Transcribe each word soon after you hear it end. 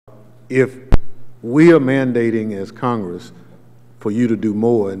if we are mandating as Congress for you to do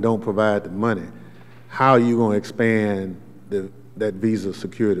more and don't provide the money, how are you going to expand that visa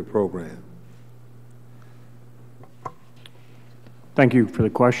security program? Thank you for the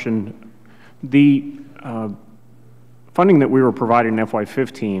question. The funding that we were providing in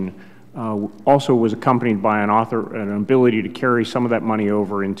FY15 also was accompanied by an ability to carry some of that money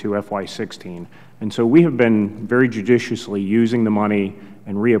over into FY16. And so we have been very judiciously using the money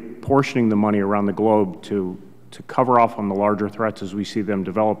and reapportioning the money around the globe to cover off on the larger threats as we see them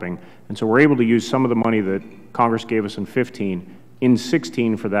developing. And so we're able to use some of the money that Congress gave us in 15 in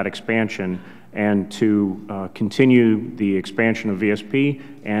 16 for that expansion, and to continue the expansion of VSP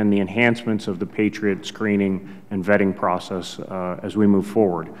and the enhancements of the Patriot screening and vetting process as we move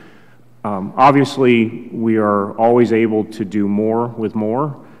forward. Obviously, we are always able to do more with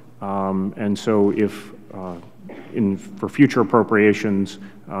more, and so if for future appropriations,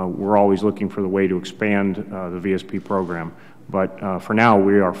 we're always looking for the way to expand the VSP program. But for now,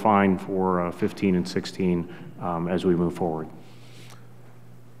 we are fine for 15 and 16 as we move forward.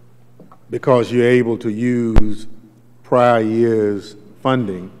 Because you're able to use prior year's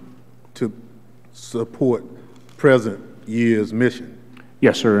funding to support present year's mission.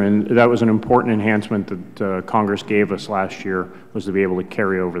 Yes, sir, and that was an important enhancement that Congress gave us last year, was to be able to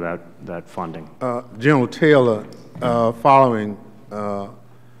carry over that funding. General Taylor, following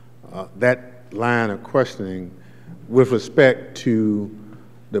that line of questioning, with respect to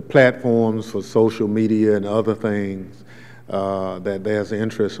the platforms for social media and other things that there's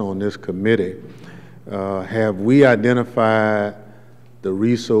interest on this committee, have we identified the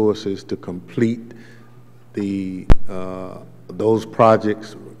resources to complete those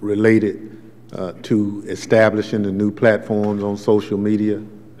projects related to establishing the new platforms on social media?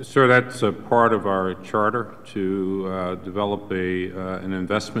 Sir, that's a part of our charter to develop an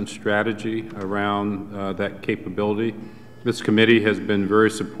investment strategy around that capability. This committee has been very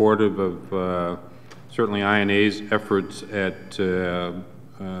supportive of certainly INA's efforts at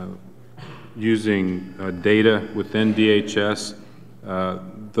using data within DHS.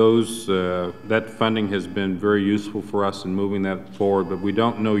 That funding has been very useful for us in moving that forward, but we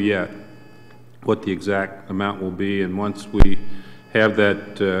don't know yet what the exact amount will be, and once we have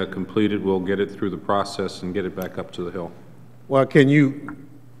that completed, we'll get it through the process and get it back up to the Hill. Well, can you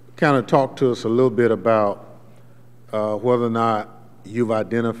kind of talk to us a little bit about whether or not you've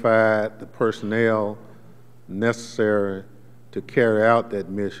identified the personnel necessary to carry out that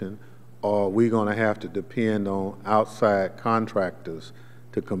mission, or are we going to have to depend on outside contractors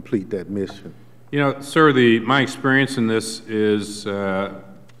to complete that mission? You know, sir, my experience in this is that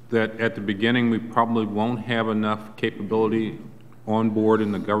at the beginning we probably won't have enough capability on board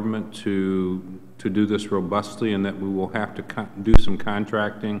in the government to do this robustly, and that we will have to do some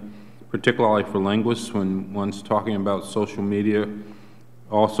contracting, particularly for linguists when one's talking about social media.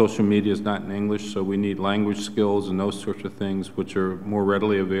 All social media is not in English, so we need language skills and those sorts of things, which are more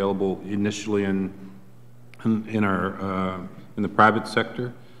readily available initially in the private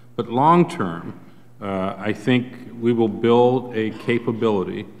sector. But long term, I think we will build a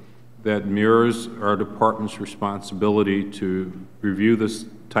capability that mirrors our department's responsibility to review this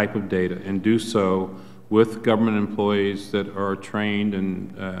type of data and do so with government employees that are trained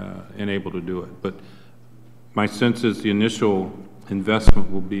and able to do it. But my sense is the initial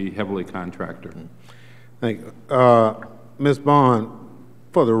investment will be heavily contractor. Thank you. Ms. Bond,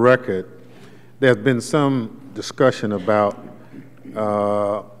 for the record, there's been some discussion about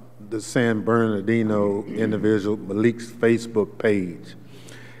the San Bernardino individual, Malik's Facebook page.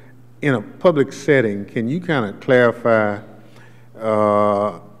 In a public setting, can you kind of clarify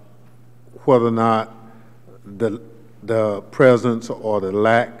whether or not the presence or the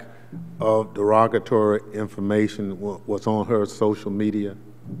lack of derogatory information was on her social media?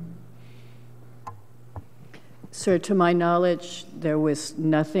 Sir, to my knowledge, there was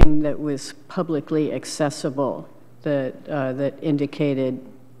nothing that was publicly accessible that indicated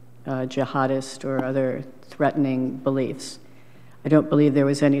jihadist or other threatening beliefs. I don't believe there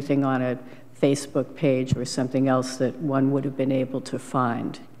was anything on a Facebook page or something else that one would have been able to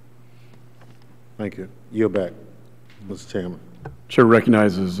find. Thank you. Yield back, Mr. Chairman. Chair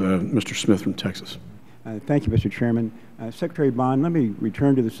recognizes Mr. Smith from Texas. Thank you, Mr. Chairman. Secretary Bond, let me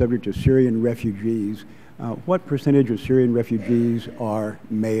return to the subject of Syrian refugees. What percentage of Syrian refugees are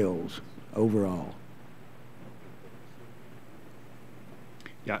males overall?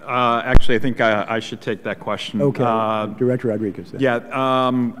 Yeah, actually, I think I should take that question. Okay, Director Rodriguez. Then. Yeah,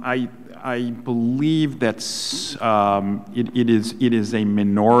 I believe that's it is a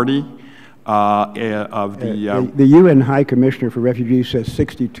minority. of the... The UN High Commissioner for Refugees says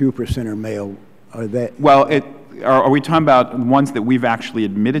 62% are male. Are that... Well, are we talking about ones that we've actually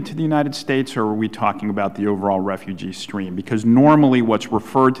admitted to the United States, or are we talking about the overall refugee stream? Because normally what's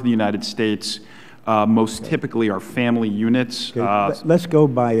referred to the United States most typically are family units. Okay. Let's go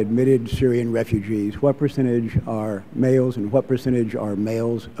by admitted Syrian refugees. What percentage are males and what percentage are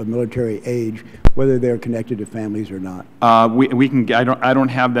males of military age, whether they're connected to families or not? I don't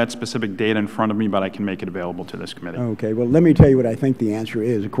have that specific data in front of me, but I can make it available to this committee. Okay, well, let me tell you what I think the answer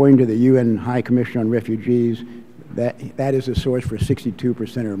is. According to the UN High Commissioner on Refugees, that is the source for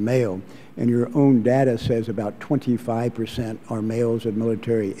 62% are male, and your own data says about 25% are males of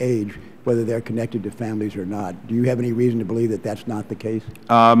military age, whether they're connected to families or not. Do you have any reason to believe that that's not the case?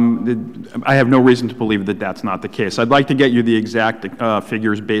 I have no reason to believe that that's not the case. I'd like to get you the exact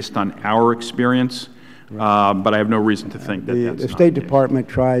figures based on our experience, but I have no reason to think that that's not the case. The State Department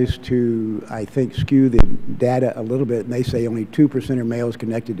tries to, I think, skew the data a little bit, and they say only 2% are males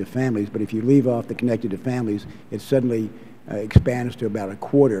connected to families, but if you leave off the connected to families, it suddenly expands to about a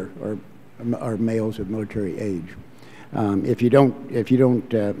quarter are males of military age. If you don't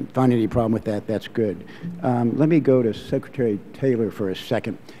find any problem with that, that's good. Let me go to Secretary Taylor for a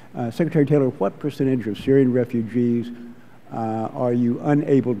second. Secretary Taylor, what percentage of Syrian refugees are you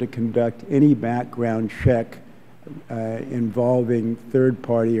unable to conduct any background check involving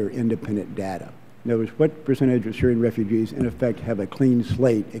third-party or independent data? In other words, what percentage of Syrian refugees, in effect, have a clean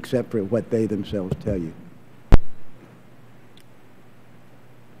slate except for what they themselves tell you?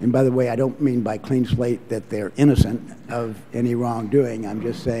 And by the way, I don't mean by clean slate that they're innocent of any wrongdoing. I'm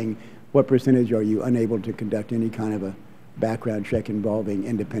just saying, what percentage are you unable to conduct any kind of a background check involving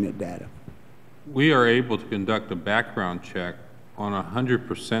independent data? We are able to conduct a background check on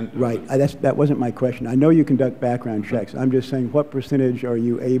 100%. Right. That wasn't my question. I know you conduct background checks. I'm just saying, what percentage are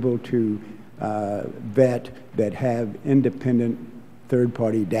you able to vet that have independent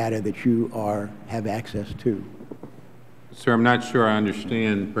third-party data that you have access to? Sir, I'm not sure I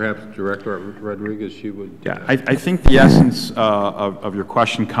understand. Perhaps Director Rodriguez, you would... Yeah, I think the essence of your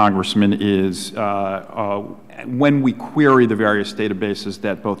question, Congressman, is when we query the various databases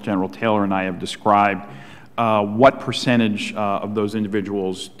that both General Taylor and I have described, what percentage of those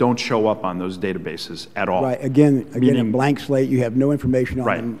individuals don't show up on those databases at all? Right. Again, a blank slate. You have no information on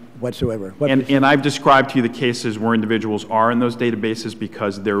them whatsoever. And I've described to you the cases where individuals are in those databases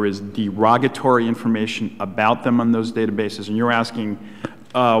because there is derogatory information about them on those databases. And you're asking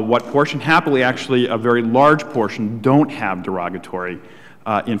what portion? Happily, actually, a very large portion don't have derogatory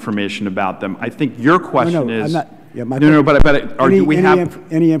information about them. I think your question is... I'm not, yeah,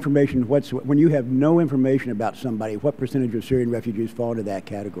 any information whatsoever, when you have no information about somebody, what percentage of Syrian refugees fall into that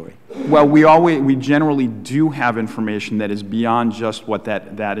category? Well, we generally do have information that is beyond just what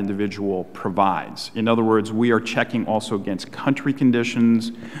that individual provides. In other words, we are checking also against country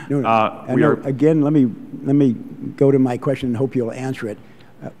conditions. Again, let me go to my question and hope you'll answer it.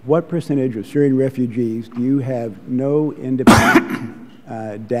 What percentage of Syrian refugees do you have no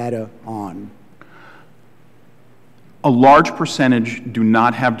independent data on? A large percentage do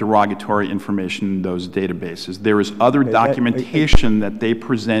not have derogatory information in those databases. There is other documentation that they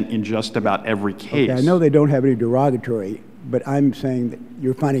present in just about every case. Okay, I know they don't have any derogatory, but I'm saying that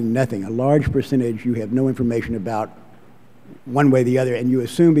you're finding nothing. A large percentage you have no information about one way or the other, and you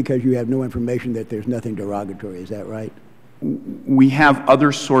assume because you have no information that there's nothing derogatory. Is that right? We have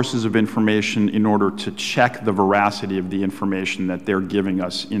other sources of information in order to check the veracity of the information that they're giving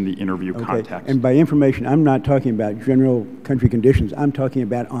us in the interview context. And by information, I'm not talking about general country conditions. I'm talking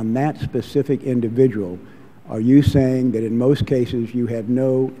about on that specific individual. Are you saying that in most cases you have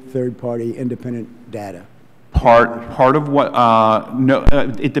no third-party independent data? Part of what, no,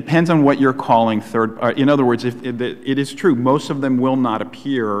 it depends on what you're calling third, in other words, it is true, most of them will not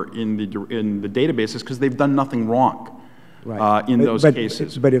appear in the databases because they've done nothing wrong. Right. In those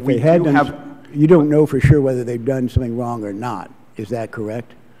cases. But if they had done, you don't know for sure whether they've done something wrong or not. Is that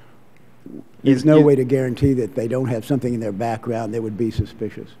correct? There's no way to guarantee that they don't have something in their background that would be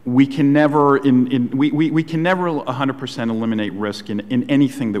suspicious. We can never, we can never 100% eliminate risk in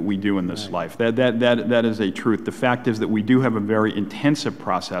anything that we do in this life. That is a truth. The fact is that we do have a very intensive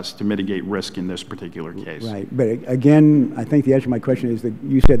process to mitigate risk in this particular case. Right. But again, I think the answer to my question is that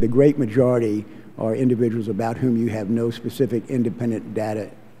you said the great majority are individuals about whom you have no specific independent data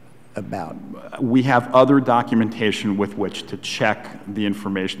about. We have other documentation with which to check the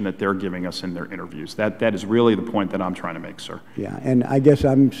information that they're giving us in their interviews. That is really the point that I'm trying to make, sir. Yeah, and I guess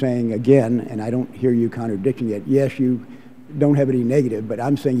I'm saying again, and I don't hear you contradicting it, yes, you don't have any negative, but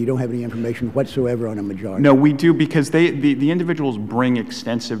I'm saying you don't have any information whatsoever on a majority. No, we do, because the individuals bring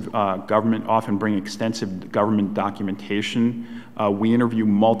extensive often bring extensive government documentation. We interview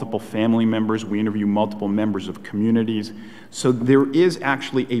multiple family members. We interview multiple members of communities. So there is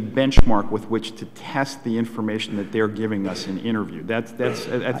actually a benchmark with which to test the information that they're giving us in interview.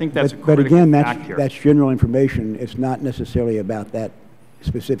 I think that's a critical But again, fact here. that's general information. It's not necessarily about that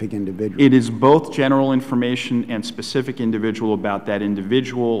specific individual. It is both general information and specific individual's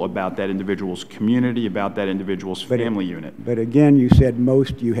community, about that individual's family unit. But again, you said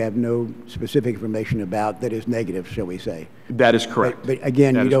most you have no specific information about that is negative, shall we say. That is correct. But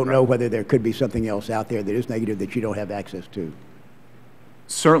again, That you is don't correct. know whether there could be something else out there that is negative that you don't have access to.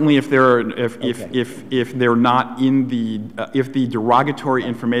 Certainly, if they're not in the if the derogatory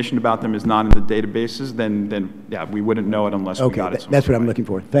information about them is not in the databases, then yeah, we wouldn't know it unless we got it. That's what I'm looking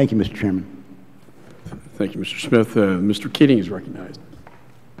for. Thank you, Mr. Chairman. Thank you, Mr. Smith. Mr. Keating is recognized.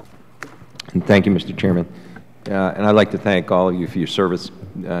 And thank you, Mr. Chairman. And I'd like to thank all of you for your service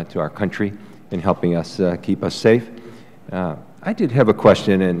to our country in helping us keep us safe. I did have a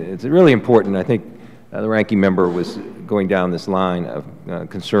question, and it's really important. I think the ranking member was going down this line of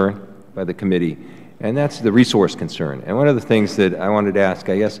concern by the committee, and that's the resource concern. And one of the things that I wanted to ask,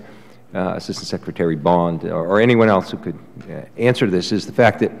 I guess, Assistant Secretary Bond or anyone else who could answer this, is the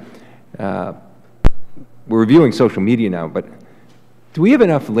fact that we're reviewing social media now, but do we have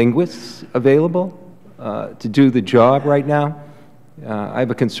enough linguists available to do the job right now? I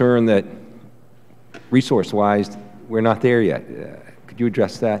have a concern that resource-wise, we're not there yet. Could you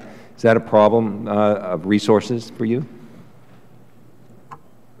address that? Is that a problem of resources for you?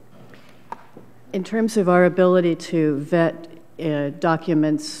 In terms of our ability to vet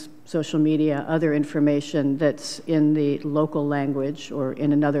documents, social media, other information that's in the local language or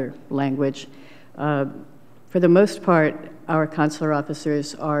in another language, for the most part, our consular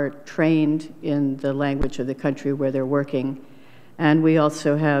officers are trained in the language of the country where they're working, and we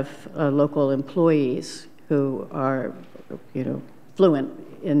also have local employees who are, fluent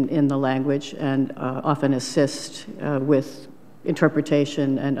in the language and often assist with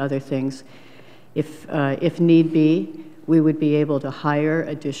interpretation and other things. If need be, we would be able to hire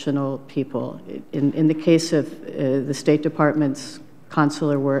additional people. In the case of the State Department's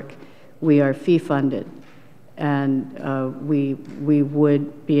consular work, we are fee-funded, and we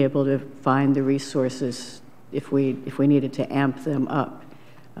would be able to find the resources if we needed to amp them up.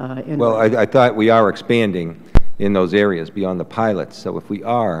 Well, I thought we are expanding in those areas beyond the pilots. So if we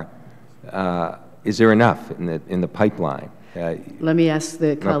are, is there enough in the pipeline? Let me ask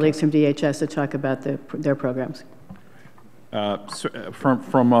the colleagues from DHS to talk about their programs.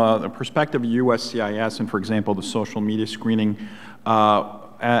 From a perspective of USCIS and, for example, the social media screening,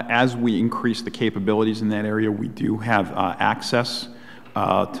 as we increase the capabilities in that area, we do have access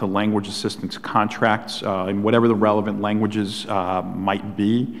to language assistance contracts in whatever the relevant languages might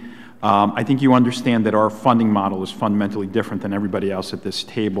be. I think you understand that our funding model is fundamentally different than everybody else at this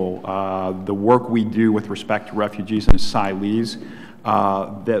table. The work we do with respect to refugees and asylees,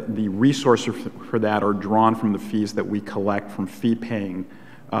 that the resources for that are drawn from the fees that we collect from fee-paying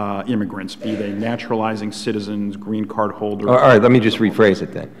immigrants, be they naturalizing citizens, green card holders. All right, let me just rephrase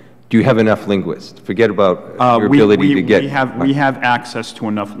it then. Do you have enough linguists? Forget about your ability to get... We have access to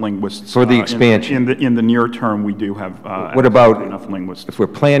enough linguists. For the expansion. In the near term, we do have what about enough linguists. If we're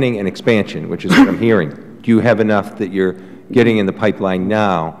planning an expansion, which is what I'm hearing, do you have enough that you're getting in the pipeline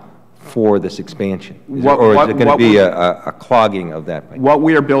now for this expansion? Or is it going to be a clogging of that pipeline? What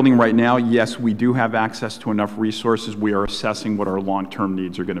we are building right now, yes, we do have access to enough resources. We are assessing what our long-term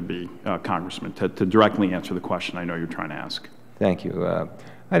needs are going to be, Congressman, to directly answer the question I know you're trying to ask. Thank you.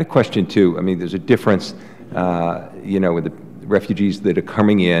 I had a question, too. I mean, there's a difference, with the refugees that are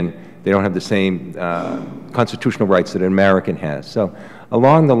coming in. They don't have the same constitutional rights that an American has. So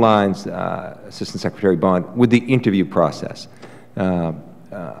along the lines, Assistant Secretary Bond, with the interview process,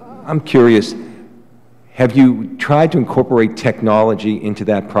 I'm curious, have you tried to incorporate technology into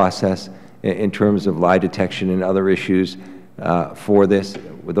that process in terms of lie detection and other issues for this?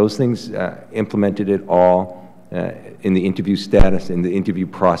 Were those things implemented at all in the interview status, in the interview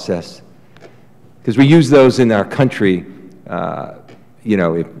process? Because we use those in our country,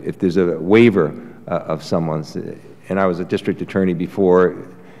 if there's a waiver of someone's, and I was a district attorney before,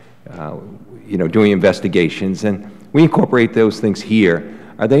 doing investigations, and we incorporate those things here.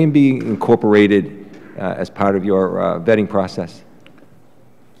 Are they being incorporated as part of your vetting process?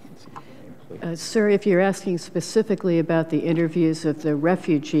 Sir, if you're asking specifically about the interviews of the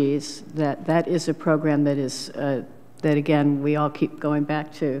refugees, that is a program that is, that again, we all keep going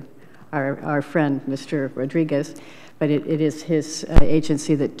back to our friend, Mr. Rodriguez. but it is his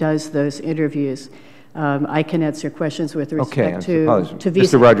agency that does those interviews. I can answer questions with respect to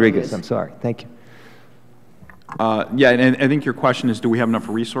visa Mr. Rodriguez, interviews. I'm sorry. Thank you. Yeah, and I think your question is, do we have enough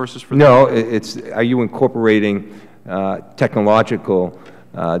resources for that? No, are you incorporating technological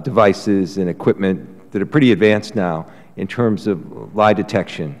devices and equipment that are pretty advanced now in terms of lie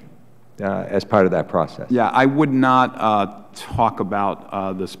detection as part of that process? Yeah, I would not talk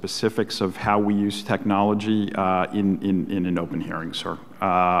about the specifics of how we use technology in an open hearing, sir.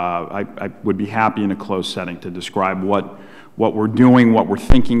 I would be happy in a closed setting to describe what we're doing, what we're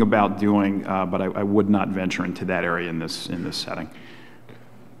thinking about doing, but I would not venture into that area in this setting.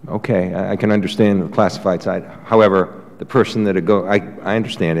 Okay, I can understand the classified side. However, the person that I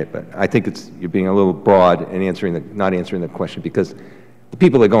understand it, but I think you're being a little broad in not answering the question, because the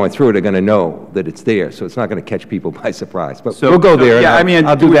people that are going through it are going to know that it's there, so it's not going to catch people by surprise. But we'll go there. Yeah, I mean,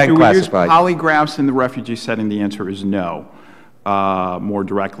 I'll do that in classified. Do we use polygraphs in the refugee setting? The answer is no. More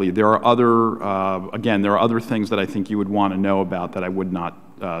directly, there are other things that I think you would want to know about that I would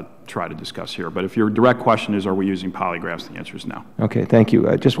not try to discuss here. But if your direct question is, are we using polygraphs, the answer is no. Okay, thank you.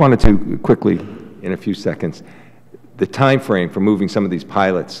 I just wanted to quickly, in a few seconds, the time frame for moving some of these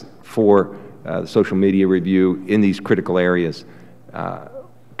pilots for the social media review in these critical areas.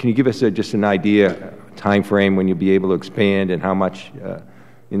 Can you give us just an idea, time frame when you'll be able to expand and how much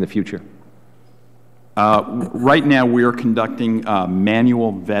in the future? Right now, we are conducting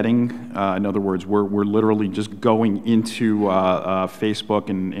manual vetting. In other words, we're literally just going into Facebook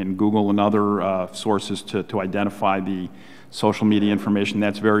and Google and other sources to identify the social media information.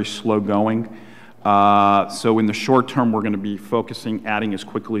 That's very slow going. So in the short term, we're going to be focusing, adding as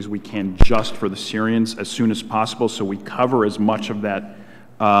quickly as we can just for the Syrians as soon as possible, so we cover as much of that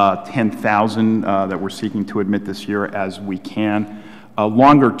 10,000 that we're seeking to admit this year as we can.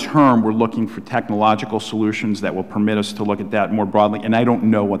 Longer term, we're looking for technological solutions that will permit us to look at that more broadly, and I don't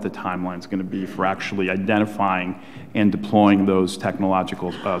know what the timeline is going to be for actually identifying and deploying those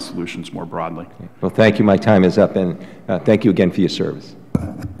technological solutions more broadly. Well, thank you. My time is up, and thank you again for your service.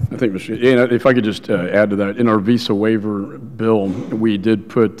 I think, if I could just add to that, in our visa waiver bill, we did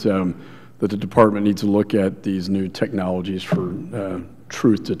put that the department needs to look at these new technologies for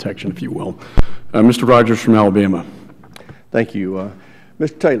truth detection, if you will. Mr. Rogers from Alabama. Thank you.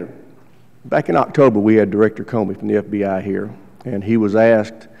 Mr. Taylor, back in October, we had Director Comey from the FBI here, and he was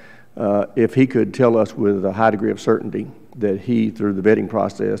asked if he could tell us with a high degree of certainty that he, through the vetting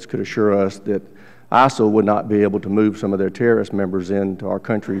process, could assure us that ISIL would not be able to move some of their terrorist members into our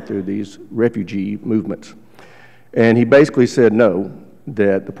country through these refugee movements. And he basically said no,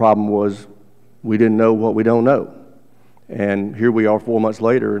 that the problem was we didn't know what we don't know. And here we are 4 months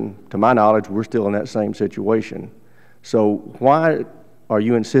later, and to my knowledge, we're still in that same situation. So why are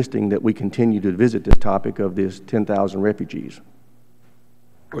you insisting that we continue to visit this topic of these 10,000 refugees?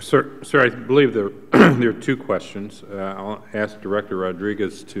 Well, sir, I believe there are two questions. I'll ask Director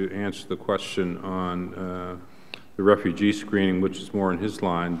Rodriguez to answer the question on the refugee screening, which is more in his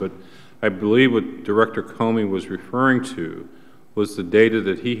line. But I believe what Director Comey was referring to was the data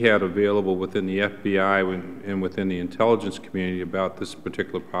that he had available within the FBI and within the intelligence community about this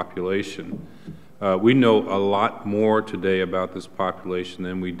particular population. We know a lot more today about this population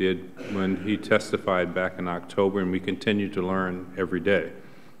than we did when he testified back in October, and we continue to learn every day.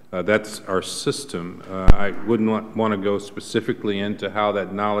 That's our system. I wouldn't want to go specifically into how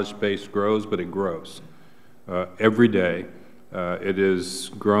that knowledge base grows, but it grows every day. It has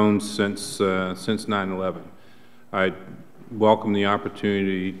grown since 9/11. I welcome the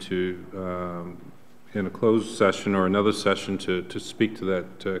opportunity to, in a closed session or another session, to speak to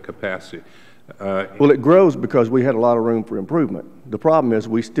that capacity. Well, it grows because we had a lot of room for improvement. The problem is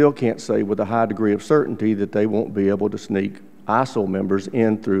we still can't say with a high degree of certainty that they won't be able to sneak ISIL members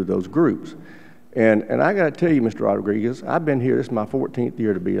in through those groups. And I got to tell you, Mr. Rodriguez, I've been here, this is my 14th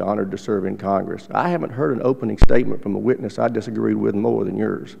year to be honored to serve in Congress. I haven't heard an opening statement from a witness I disagreed with more than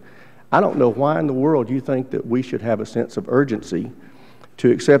yours. I don't know why in the world you think that we should have a sense of urgency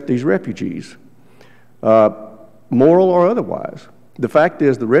to accept these refugees, moral or otherwise. The fact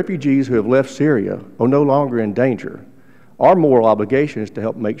is the refugees who have left Syria are no longer in danger. Our moral obligation is to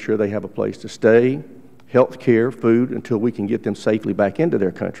help make sure they have a place to stay, health care, food, until we can get them safely back into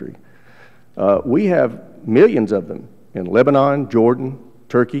their country. We have millions of them in Lebanon, Jordan,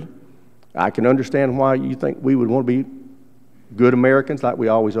 Turkey. I can understand why you think we would want to be good Americans, like we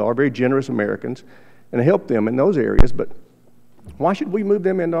always are, very generous Americans, and help them in those areas, but why should we move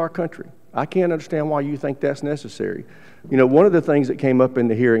them into our country? I can't understand why you think that's necessary. You know, one of the things that came up in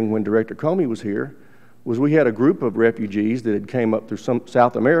the hearing when Director Comey was here was we had a group of refugees that had came up through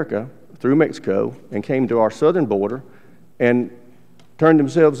South America through Mexico and came to our southern border and turned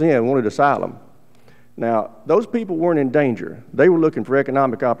themselves in, wanted asylum. Now, those people weren't in danger. They were looking for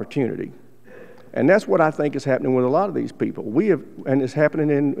economic opportunity. And that's what I think is happening with a lot of these people. And it's happening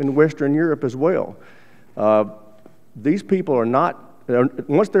in Western Europe as well. These people are not,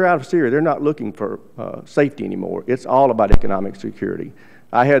 once they're out of Syria, they're not looking for safety anymore. It's all about economic security.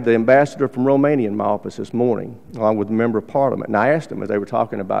 I had the ambassador from Romania in my office this morning, along with a member of parliament, and I asked them as they were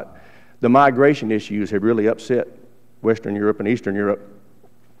talking about the migration issues have really upset Western Europe and Eastern Europe.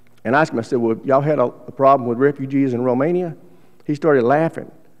 And I asked him, I said, well, y'all had a problem with refugees in Romania? He started laughing.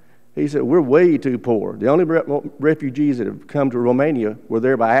 He said, we're way too poor. The only refugees that have come to Romania were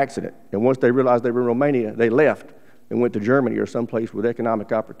there by accident. And once they realized they were in Romania, they left and went to Germany or someplace with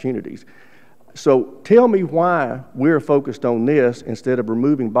economic opportunities. So tell me why we're focused on this instead of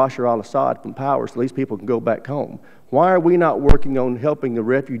removing Bashar al-Assad from power so these people can go back home. Why are we not working on helping the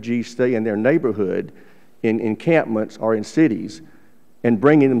refugees stay in their neighborhood, in encampments or in cities, and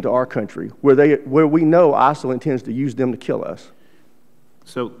bringing them to our country, where we know ISIL intends to use them to kill us?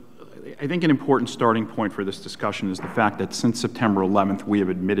 So I think an important starting point for this discussion is the fact that since September 11th, we have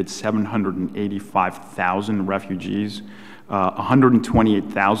admitted 785,000 refugees.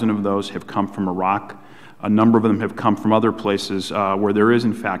 128,000 of those have come from Iraq. A number of them have come from other places where there is,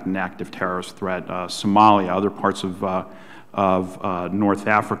 in fact, an active terrorist threat, Somalia, other parts of North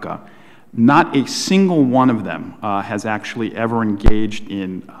Africa. Not a single one of them has actually ever engaged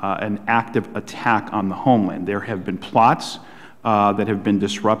in an active attack on the homeland. There have been plots that have been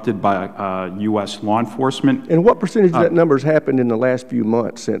disrupted by U.S. law enforcement. And what percentage of that number has happened in the last few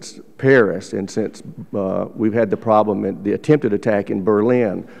months since Paris and since we've had the problem in the attempted attack in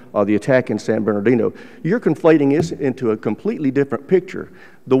Berlin or the attack in San Bernardino? You're conflating this into a completely different picture.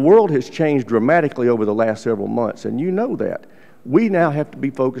 The world has changed dramatically over the last several months, and you know that. We now have to be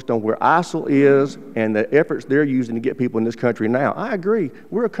focused on where ISIL is and the efforts they're using to get people in this country now. I agree.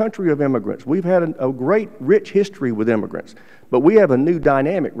 We're a country of immigrants. We've had a great, rich history with immigrants. But we have a new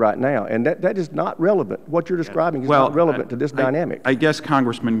dynamic right now, and that is not relevant. What you're describing is not relevant to this dynamic. I guess,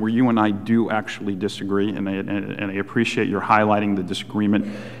 Congressman, where you and I do actually disagree, and I appreciate your highlighting the disagreement,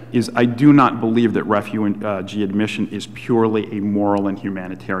 is I do not believe that refugee admission is purely a moral and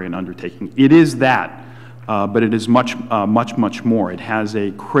humanitarian undertaking. It is that. But it is much more. It has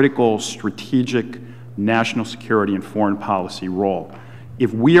a critical, strategic, national security and foreign policy role.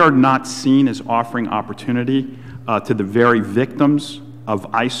 If we are not seen as offering opportunity to the very victims of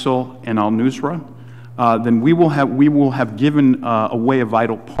ISIL and al-Nusra, then we will have given away a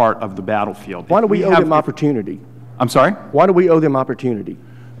vital part of the battlefield. Why do we owe them opportunity? I'm sorry? Why do we owe them opportunity?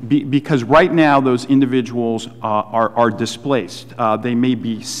 Because right now those individuals are displaced. They may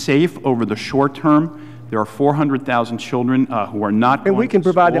be safe over the short term. There are 400,000 children who are not going to school. And we can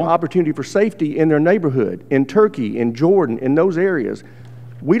provide them opportunity for safety in their neighborhood, in Turkey, in Jordan, in those areas.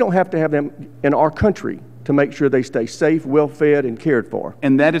 We don't have to have them in our country to make sure they stay safe, well-fed, and cared for.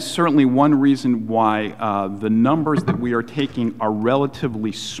 And that is certainly one reason why the numbers that we are taking are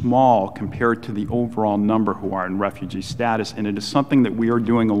relatively small compared to the overall number who are in refugee status. And it is something that we are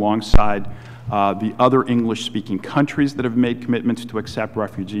doing alongside the other English-speaking countries that have made commitments to accept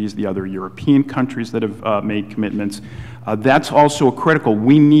refugees, the other European countries that have made commitments. That's also critical.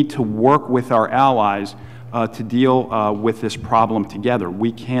 We need to work with our allies to deal with this problem together.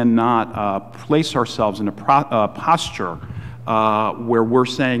 We cannot place ourselves in a posture where we're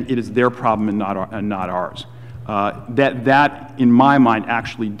saying it is their problem and not ours. That, in my mind,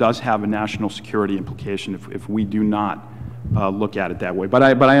 actually does have a national security implication if we do not look at it that way. But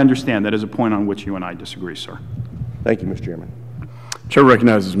I understand that is a point on which you and I disagree, sir. Thank you, Mr. Chairman. Chair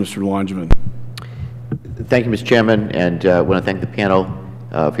recognizes Mr. Longivan. Thank you, Mr. Chairman, and I want to thank the panel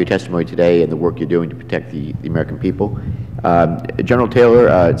for your testimony today and the work you're doing to protect the American people. General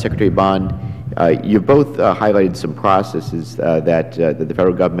Taylor, Secretary Bond, you've both highlighted some processes that the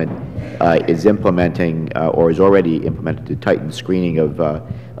federal government is implementing or has already implemented to tighten screening of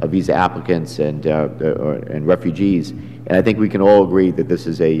visa applicants and refugees. And I think we can all agree that this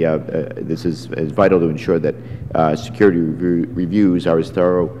is vital to ensure that security reviews are as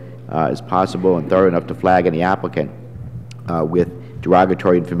thorough as possible and thorough enough to flag any applicant with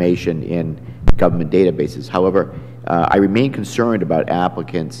derogatory information in government databases. However, I remain concerned about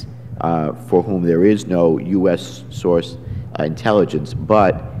applicants for whom there is no U.S. source intelligence,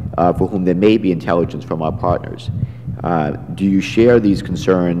 but for whom there may be intelligence from our partners. Do you share these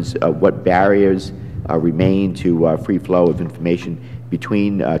concerns? What barriers remain to free flow of information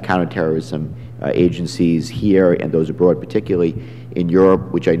between counterterrorism agencies here and those abroad, particularly in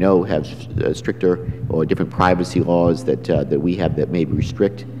Europe, which I know have stricter or different privacy laws that we have that may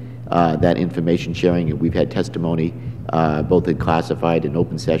restrict that information sharing, and we've had testimony both in classified and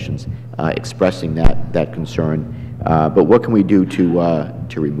open sessions expressing that concern. But what can we do to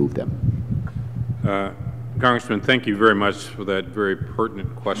remove them? Congressman, thank you very much for that very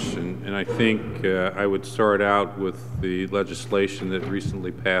pertinent question. And I think I would start out with the legislation that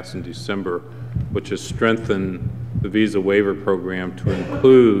recently passed in December, which has strengthened the visa waiver program to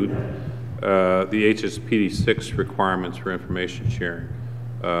include the HSPD 6 requirements for information sharing,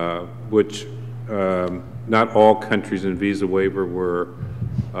 which not all countries in visa waiver were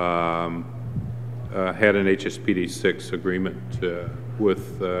had an HSPD 6 agreement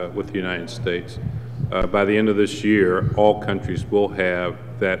with the United States. By the end of this year, all countries will have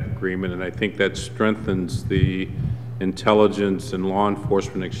that agreement, and I think that strengthens the intelligence and law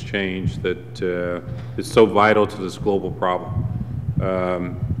enforcement exchange that is so vital to this global problem.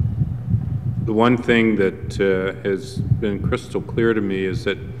 The one thing that has been crystal clear to me is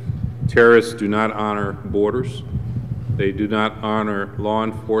that terrorists do not honor borders. They do not honor law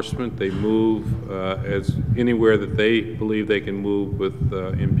enforcement. They move as anywhere that they believe they can move with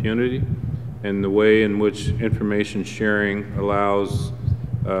impunity. And the way in which information sharing allows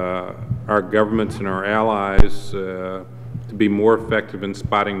our governments and our allies to be more effective in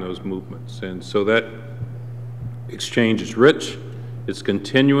spotting those movements. And so that exchange is rich, it's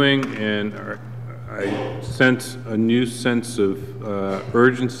continuing, and I sense a new sense of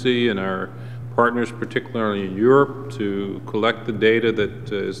urgency in our partners, particularly in Europe, to collect the data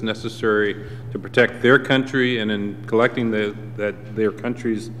that is necessary to protect their country, and in collecting their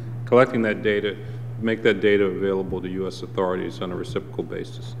countries collecting that data, make that data available to U.S. authorities on a reciprocal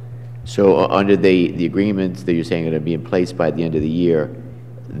basis. So under the agreements that you're saying are going to be in place by the end of the year,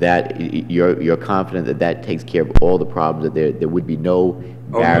 that you're confident that that takes care of all the problems, that there would be no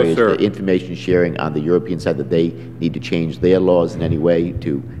barriers to information sharing on the European side, that they need to change their laws in any way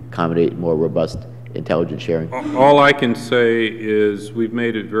to accommodate more robust intelligence sharing? All I can say is we've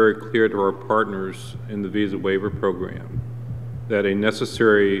made it very clear to our partners in the visa waiver program that a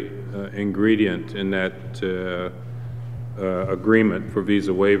necessary ingredient in that agreement for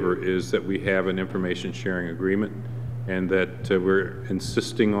visa waiver is that we have an information sharing agreement, and that we're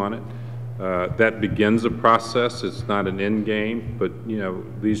insisting on it. That begins a process. It's not an end game, but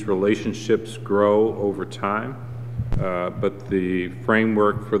these relationships grow over time. But the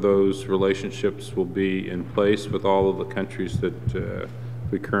framework for those relationships will be in place with all of the countries that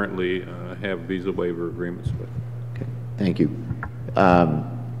we currently have visa waiver agreements with. Okay. Thank you.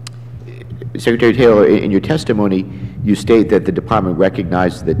 Secretary Taylor, in your testimony, you state that the Department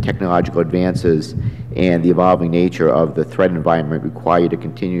recognizes that technological advances and the evolving nature of the threat environment require you to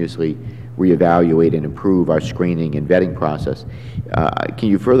continuously reevaluate and improve our screening and vetting process. Can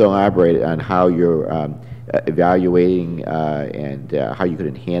you further elaborate on how you're evaluating and how you could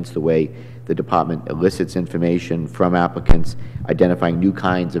enhance the way the Department elicits information from applicants, identifying new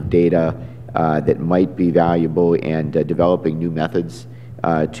kinds of data that might be valuable, and developing new methods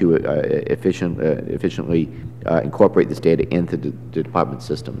to efficiently incorporate this data into the Department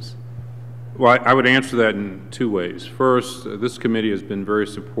systems? Well, I would answer that in two ways. First, this committee has been very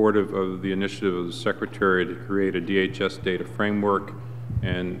supportive of the initiative of the Secretary to create a DHS data framework,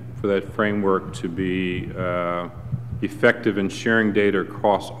 and for that framework to be effective in sharing data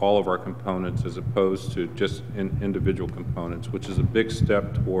across all of our components as opposed to just individual components, which is a big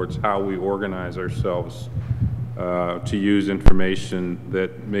step towards how we organize ourselves to use information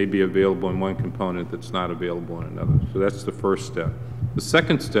that may be available in one component that's not available in another. So that's the first step. The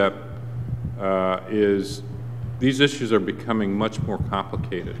second step is these issues are becoming much more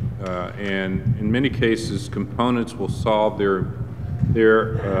complicated, and in many cases components will solve their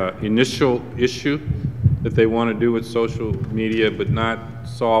initial issue that they want to do with social media, but not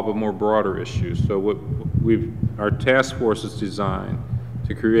solve a more broader issue. So our task force is designed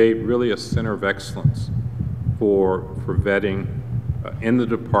to create really a center of excellence for vetting in the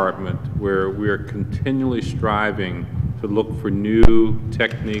Department, where we are continually striving to look for new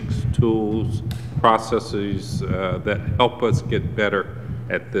techniques, tools, processes that help us get better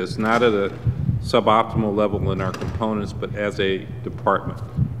at this, not at a suboptimal level in our components, but as a department.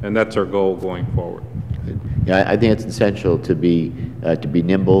 And that's our goal going forward. Yeah, I think it's essential to be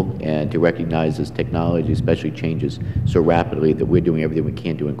nimble and to recognize as technology especially changes so rapidly that we're doing everything we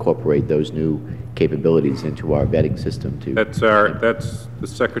can to incorporate those new capabilities into our vetting system. That's the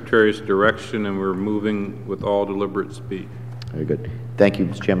Secretary's direction, and we're moving with all deliberate speed. Very good. Thank you,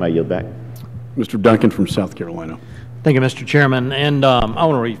 Mr. Chairman. I yield back. Mr. Duncan from South Carolina. Thank you, Mr. Chairman. And I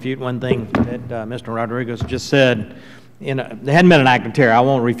want to refute one thing that Mr. Rodriguez just said. There hadn't been an act of terror. I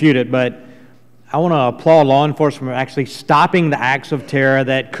won't refute it, but I want to applaud law enforcement for actually stopping the acts of terror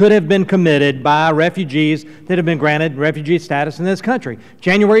that could have been committed by refugees that have been granted refugee status in this country.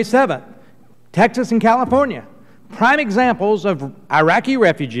 January 7th, Texas and California, prime examples of Iraqi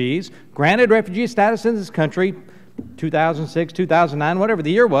refugees granted refugee status in this country, 2006, 2009, whatever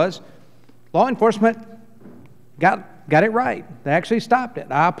the year was. Law enforcement got it right. They actually stopped it.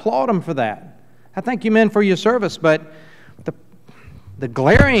 I applaud them for that. I thank you men for your service, but the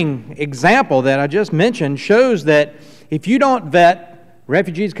glaring example that I just mentioned shows that if you don't vet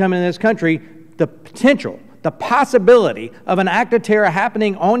refugees coming in this country, the potential, the possibility of an act of terror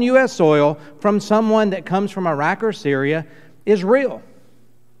happening on U.S. soil from someone that comes from Iraq or Syria is real.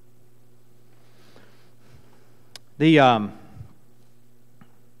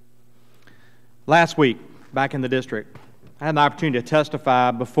 Last week, back in the district, I had the opportunity to testify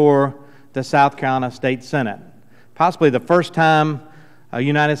before the South Carolina State Senate, possibly the first time a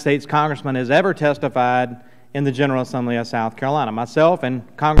United States congressman has ever testified in the General Assembly of South Carolina. Myself and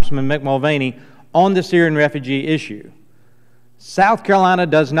Congressman Mick Mulvaney on the Syrian refugee issue. South Carolina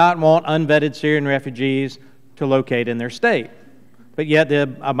does not want unvetted Syrian refugees to locate in their state, but yet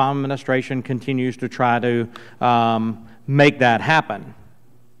the Obama administration continues to try to make that happen.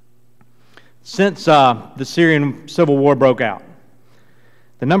 Since the Syrian civil war broke out,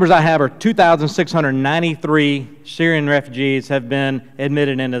 the numbers I have are 2,693 Syrian refugees have been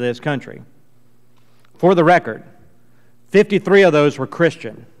admitted into this country. For the record, 53 of those were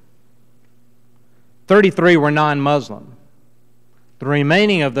Christian. 33 were non-Muslim. The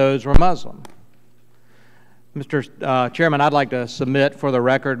remaining of those were Muslim. Mr. Chairman, I'd like to submit for the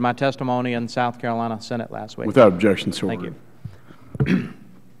record my testimony in South Carolina Senate last week. Without objection, so ordered. Thank you.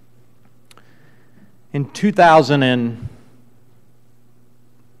 In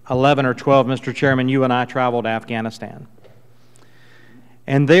 2011 or 12, Mr. Chairman, you and I traveled to Afghanistan.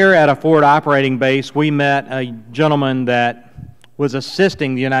 And there at a forward operating base, we met a gentleman that was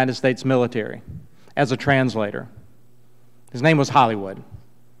assisting the United States military as a translator. His name was Hollywood.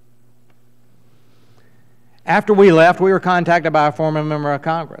 After we left, we were contacted by a former member of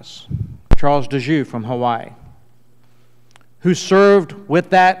Congress, Charles DeJoux from Hawaii, who served with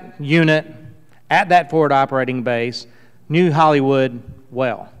that unit at that forward operating base, knew Hollywood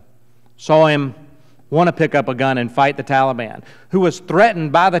well, saw him want to pick up a gun and fight the Taliban, who was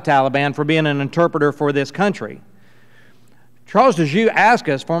threatened by the Taliban for being an interpreter for this country. Charles DeJoux asked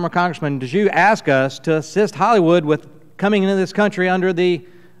us, former Congressman DeJoux asked us to assist Hollywood with coming into this country under the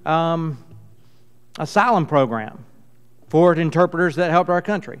asylum program for interpreters that helped our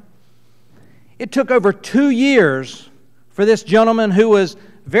country. It took over 2 years for this gentleman, who was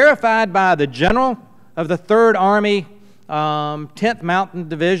verified by the General of the 3rd Army 10th Mountain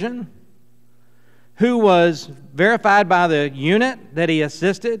Division, who was verified by the unit that he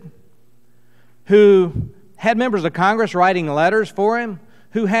assisted, who had members of Congress writing letters for him,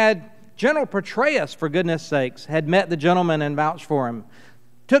 who had General Petraeus, for goodness sakes, had met the gentleman and vouched for him.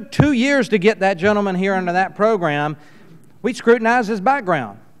 Took 2 years to get that gentleman here under that program. We scrutinized his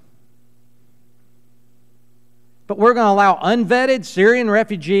background. But we're going to allow unvetted Syrian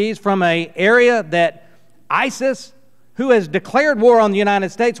refugees from an area that ISIS, who has declared war on the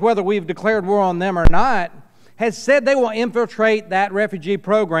United States, whether we've declared war on them or not, has said they will infiltrate that refugee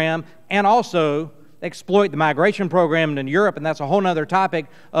program and also exploit the migration program in Europe, and that's a whole other topic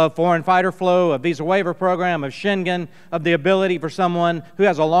of foreign fighter flow, of visa waiver program, of Schengen, of the ability for someone who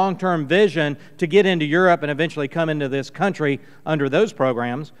has a long-term vision to get into Europe and eventually come into this country under those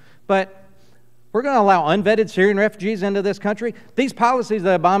programs. But we're going to allow unvetted Syrian refugees into this country. These policies of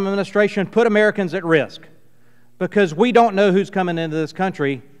the Obama administration put Americans at risk because we don't know who's coming into this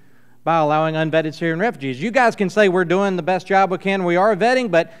country by allowing unvetted Syrian refugees. You guys can say we're doing the best job we can. We are vetting,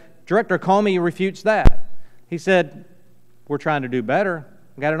 but Director Comey refutes that. He said, we're trying to do better.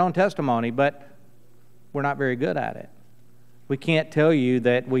 We got it on testimony, but we're not very good at it. We can't tell you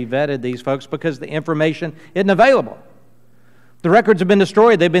that we vetted these folks because the information isn't available. The records have been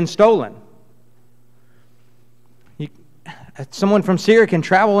destroyed. They've been stolen. Someone from Syria can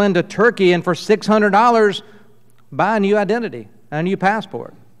travel into Turkey and for $600 buy a new identity, a new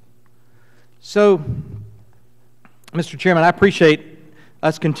passport. So, Mr. Chairman, I appreciate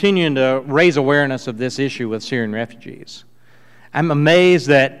us continuing to raise awareness of this issue with Syrian refugees. I'm amazed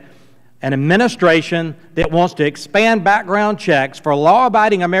that an administration that wants to expand background checks for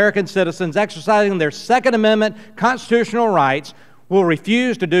law-abiding American citizens exercising their Second Amendment constitutional rights will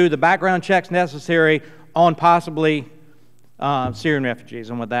refuse to do the background checks necessary on possibly Syrian refugees.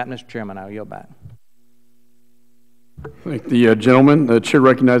 And with that, Mr. Chairman, I'll yield back. Thank the gentleman. The chair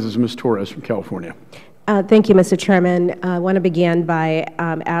recognizes Ms. Torres from California. Thank you, Mr. Chairman. I want to begin by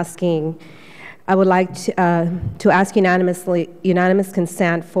asking I would like to ask unanimous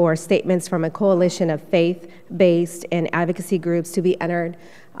consent for statements from a coalition of faith-based and advocacy groups to be entered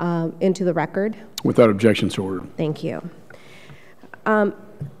into the record. Without objection, so ordered. Thank you.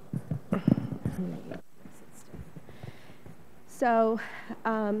 So,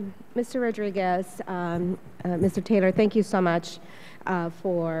 Mr. Rodriguez, Mr. Taylor, thank you so much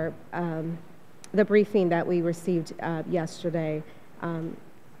for the briefing that we received yesterday,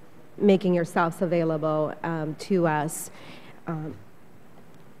 making yourselves available to us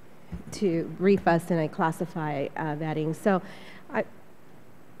to brief us in a classified vetting. So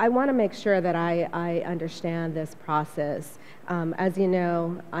I want to make sure that I understand this process. As you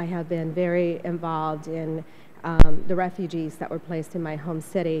know, I have been very involved in the refugees that were placed in my home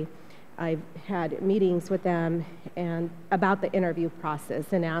city. I've had meetings with them and about the interview process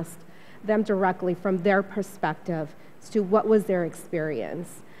and asked them directly from their perspective as to what was their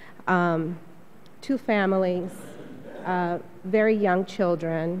experience. 2 families, very young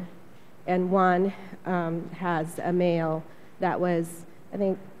children, and one has a male that was, I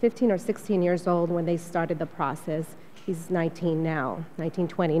think, 15 or 16 years old when they started the process. He's 19 now, 19,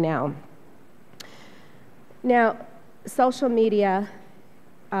 20 now. Now, social media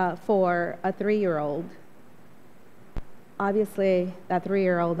for a 3-year-old, obviously that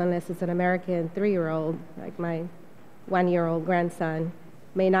 3-year-old, unless it's an American 3-year-old, like my 1-year-old grandson,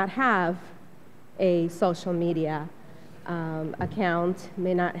 may not have a social media account,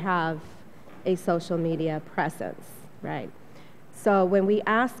 may not have a social media presence, right? So when we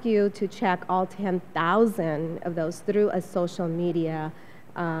ask you to check all 10,000 of those through a social media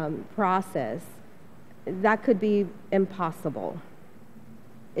process, that could be impossible.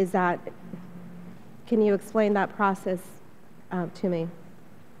 Can you explain that process to me?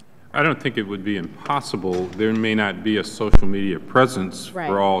 I don't think it would be impossible. There may not be a social media presence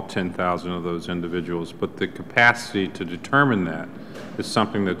for all 10,000 of those individuals, but the capacity to determine that is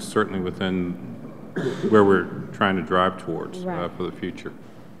something that's certainly within where we're trying to drive towards for the future.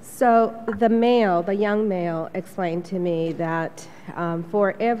 So the young male explained to me that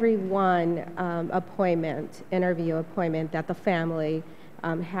for every one interview appointment that the family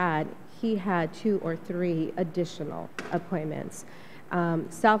had, he had 2 or 3 additional appointments.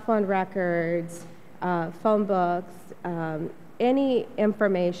 Cell phone records, phone books, any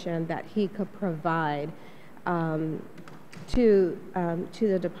information that he could provide to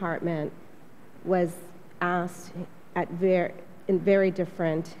the department was asked in very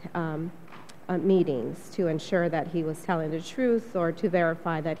different meetings to ensure that he was telling the truth or to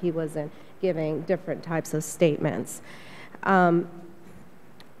verify that he wasn't giving different types of statements.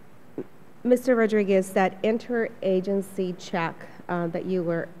 Mr. Rodriguez, that interagency check that you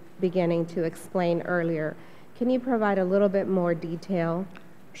were beginning to explain earlier, can you provide a little bit more detail?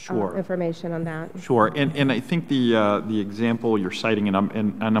 Sure. Information on that. Sure, and I think the example you're citing, and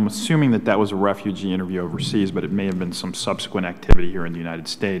I'm assuming that was a refugee interview overseas, but it may have been some subsequent activity here in the United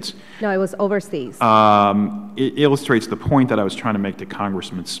States. No, it was overseas. It illustrates the point that I was trying to make to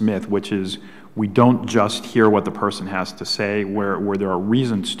Congressman Smith, which is we don't just hear what the person has to say. Where there are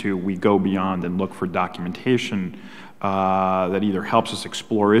reasons to, we go beyond and look for documentation that either helps us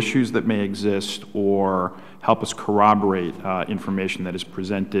explore issues that may exist or help us corroborate information that is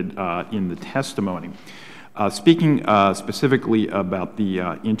presented in the testimony. Speaking specifically about the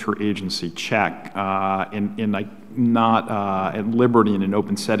interagency check, and I'm not at liberty in an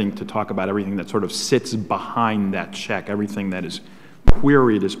open setting to talk about everything that sort of sits behind that check, everything that is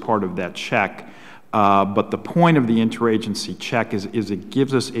queried as part of that check. But the point of the interagency check is it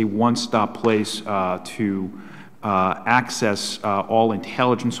gives us a one-stop place to access all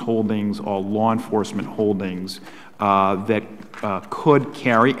intelligence holdings, all law enforcement holdings that could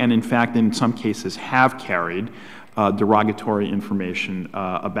carry, and in fact in some cases have carried, derogatory information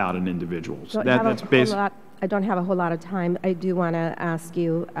about an individual. So that's based. I don't have a whole lot of time. I do want to ask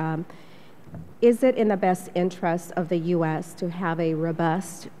you, is it in the best interest of the U.S. to have a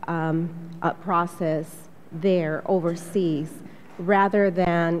robust process there overseas rather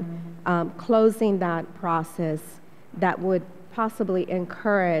than closing that process that would possibly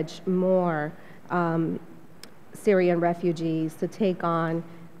encourage more Syrian refugees to take on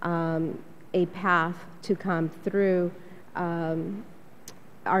a path to come through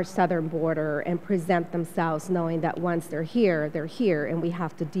our southern border and present themselves knowing that once they're here, and we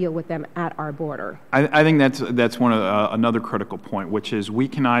have to deal with them at our border? I think that's one of another critical point, which is we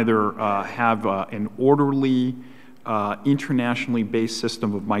can either have an orderly, internationally based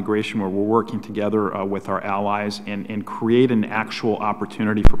system of migration where we're working together with our allies and create an actual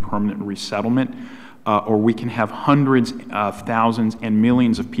opportunity for permanent resettlement. or we can have hundreds of thousands and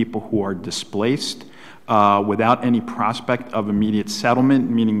millions of people who are displaced without any prospect of immediate settlement,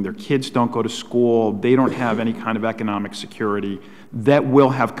 meaning their kids don't go to school, they don't have any kind of economic security. That will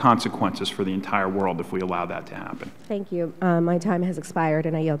have consequences for the entire world if we allow that to happen. Thank you. My time has expired,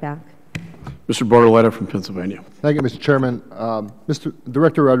 and I yield back. Mr. Bartoletta from Pennsylvania. Thank you, Mr. Chairman. Mr.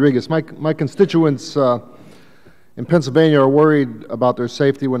 Director Rodriguez, my constituents in Pennsylvania are worried about their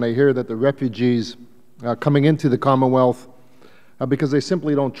safety when they hear that the refugees coming into the Commonwealth because they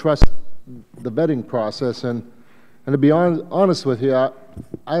simply don't trust the vetting process. And to be honest with you, I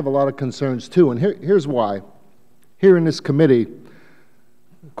have a lot of concerns too. And here's why. Here in this committee,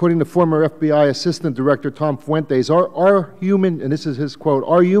 according to former FBI Assistant Director Tom Fuentes, our human, and this is his quote,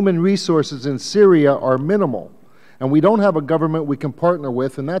 our human resources in Syria are minimal, and we don't have a government we can partner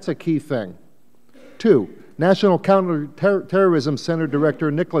with, and that's a key thing. 2, National Counterterrorism Center Director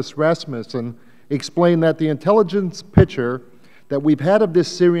Nicholas Rasmussen explained that the intelligence picture that we've had of this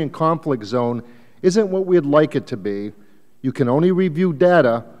Syrian conflict zone isn't what we'd like it to be. You can only review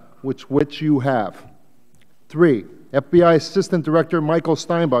data which you have. 3, FBI Assistant Director Michael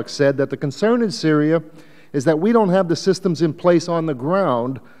Steinbach said that the concern in Syria is that we don't have the systems in place on the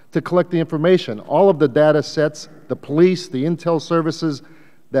ground to collect the information. All of the data sets, the police, the intel services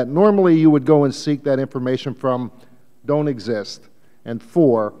that normally you would go and seek that information from don't exist. And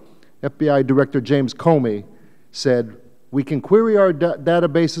 4, FBI Director James Comey said, we can query our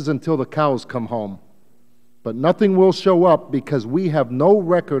databases until the cows come home, but nothing will show up because we have no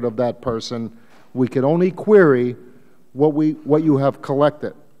record of that person. We can only query what you have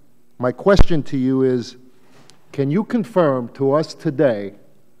collected. My question to you is, can you confirm to us today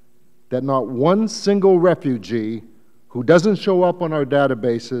that not one single refugee who doesn't show up on our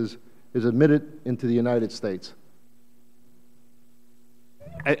databases is admitted into the United States?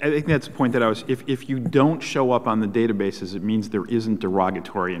 I think that's the point that I was, if you don't show up on the databases, it means there isn't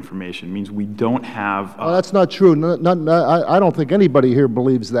derogatory information. It means we don't have... Well, that's not true. I don't think anybody here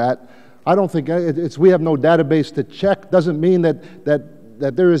believes that. I don't think we have no database to check. Doesn't mean that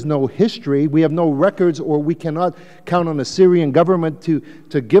there is no history. We have no records, or we cannot count on the Syrian government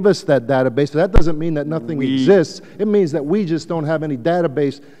to give us that database. So that doesn't mean that nothing exists. It means that we just don't have any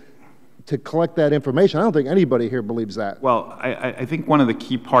database to collect that information. I don't think anybody here believes that. Well, I think one of the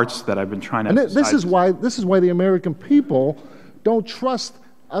key parts that I've been trying to emphasize... This is why the American people don't trust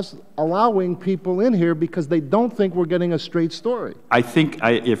us allowing people in here, because they don't think we're getting a straight story. I think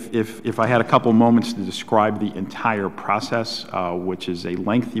if I had a couple moments to describe the entire process, which is a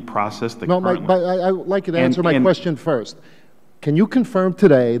lengthy process... I'd like you to answer my question first. Can you confirm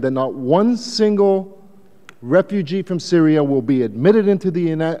today that not one single refugee from Syria will be admitted into the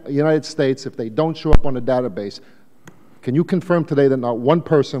United States if they don't show up on the database? Can you confirm today that not one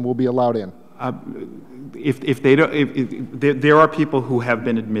person will be allowed in? If they don't, there are people who have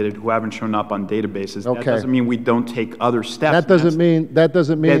been admitted who haven't shown up on databases. Okay. That doesn't mean we don't take other steps. That doesn't mean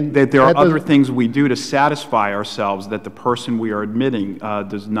that there are other things we do to satisfy ourselves that the person we are admitting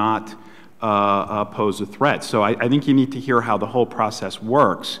does not pose a threat. So I think you need to hear how the whole process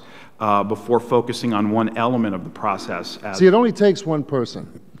works before focusing on one element of the process. See, it only takes one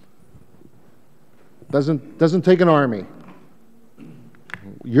person. Doesn't take an army.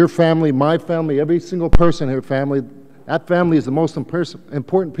 Your family, my family, every single person in your family, that family is the most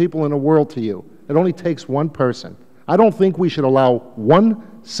important people in the world to you. It only takes one person. I don't think we should allow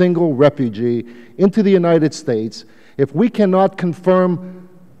one single refugee into the United States if we cannot confirm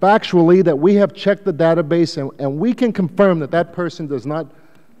factually that we have checked the database and we can confirm that that person does not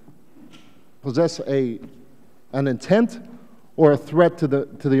possess an intent or a threat to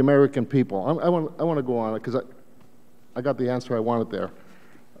the American people. I want to go on it because I got the answer I wanted there.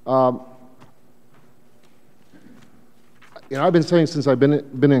 You know, I've been saying since I've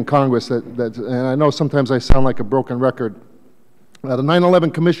been in Congress that and I know sometimes I sound like a broken record. The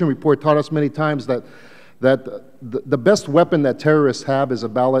 9/11 Commission report taught us many times that the best weapon that terrorists have is a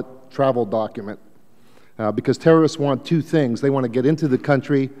valid travel document, because terrorists want two things: they want to get into the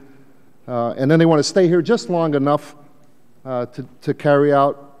country, and then they want to stay here just long enough to carry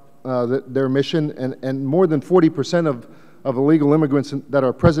out their mission. And more than 40% of illegal immigrants that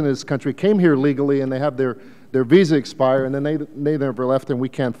are present in this country came here legally, and they have their visa expire, and then they never left, and we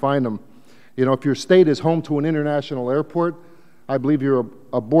can't find them. You know, if your state is home to an international airport, I believe you're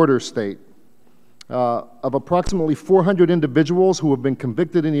a border state. Of approximately 400 individuals who have been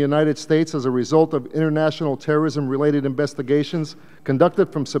convicted in the United States as a result of international terrorism-related investigations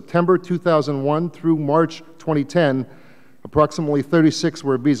conducted from September 2001 through March 2010, approximately 36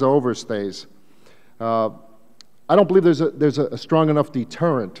 were visa overstays. I don't believe there's a strong enough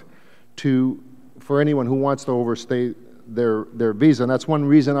deterrent for anyone who wants to overstay their visa. And that's one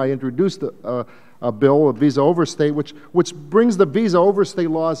reason I introduced a bill, a visa overstay, which brings the visa overstay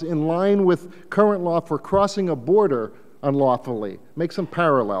laws in line with current law for crossing a border unlawfully, makes them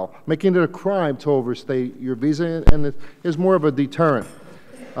parallel, making it a crime to overstay your visa, and it is more of a deterrent.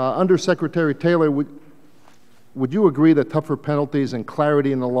 Undersecretary Taylor, would you agree that tougher penalties and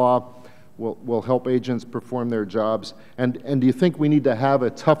clarity in the law will help agents perform their jobs? And do you think we need to have a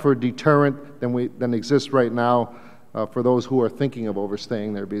tougher deterrent than exists right now for those who are thinking of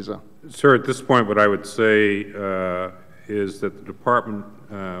overstaying their visa? Sir, at this point, what I would say is that the Department,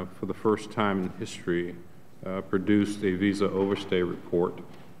 for the first time in history, produced a visa overstay report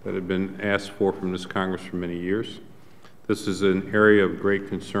that had been asked for from this Congress for many years. This is an area of great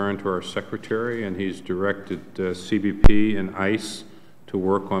concern to our Secretary, and he's directed CBP and ICE to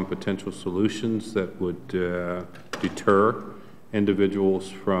work on potential solutions that would deter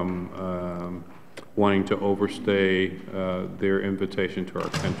individuals from wanting to overstay their invitation to our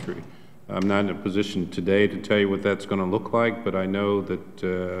country. I'm not in a position today to tell you what that's going to look like, but I know that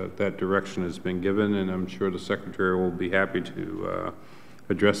that direction has been given, and I'm sure the Secretary will be happy to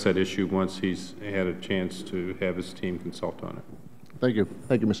address that issue once he's had a chance to have his team consult on it. Thank you.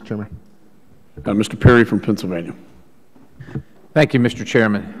 Thank you, Mr. Chairman. Mr. Perry from Pennsylvania. Thank you, Mr.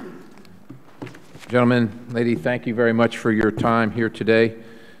 Chairman. Gentlemen, lady, thank you very much for your time here today.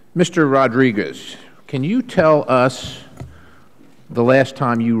 Mr. Rodriguez, can you tell us the last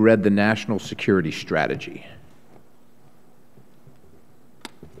time you read the National Security Strategy?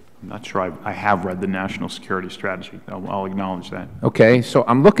 I'm not sure I have read the National Security Strategy. I'll acknowledge that. Okay, so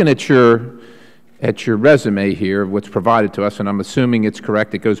I'm looking at your resume here, what's provided to us, and I'm assuming it's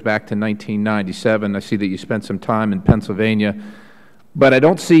correct. It goes back to 1997. I see that you spent some time in Pennsylvania, but I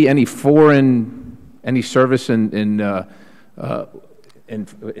don't see any service in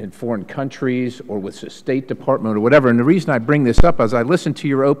foreign countries or with the State Department or whatever. And the reason I bring this up is I listened to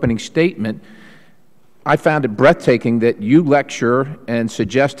your opening statement. I found it breathtaking that you lecture and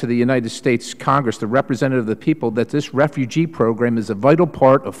suggest to the United States Congress, the representative of the people, that this refugee program is a vital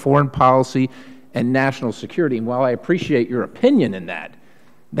part of foreign policy and national security. And while I appreciate your opinion in that,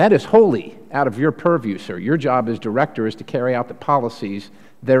 that is wholly out of your purview, sir. Your job as director is to carry out the policies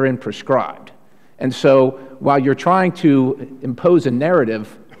therein prescribed. And so while you're trying to impose a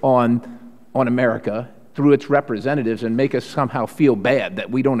narrative on America through its representatives and make us somehow feel bad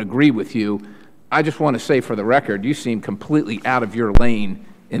that we don't agree with you, I just want to say for the record, you seem completely out of your lane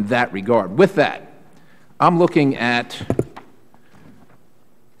in that regard. With that, I'm looking at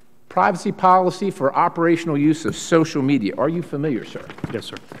privacy policy for operational use of social media. Are you familiar, sir? Yes,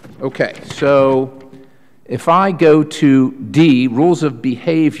 sir. Okay, so if I go to D, rules of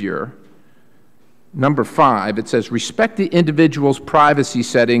behavior, number 5, it says, respect the individual's privacy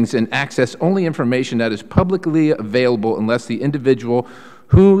settings and access only information that is publicly available unless the individual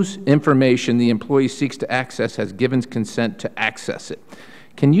whose information the employee seeks to access has given consent to access it.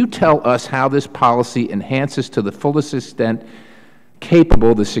 Can you tell us how this policy enhances to the fullest extent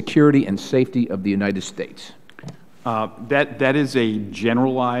capable the security and safety of the United States? That is a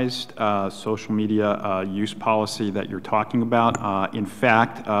generalized social media use policy that you're talking about. In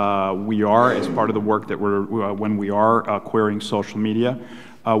fact, we are, as part of the work that when we are querying social media,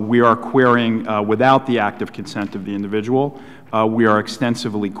 we are querying without the active consent of the individual. We are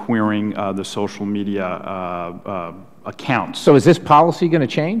extensively querying the social media accounts. So is this policy going to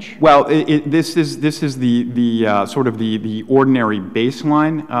change? Well, this is the sort of the ordinary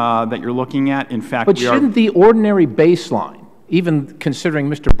baseline that you're looking at. In fact, but shouldn't the ordinary baseline, even considering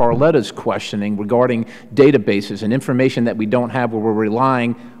Mr. Barletta's questioning regarding databases and information that we don't have, where we're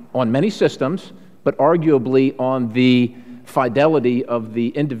relying on many systems, but arguably on the fidelity of the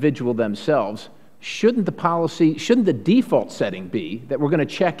individual themselves, shouldn't the default setting be that we're going to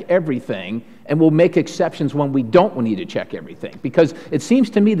check everything and we'll make exceptions when we don't need to check everything? Because it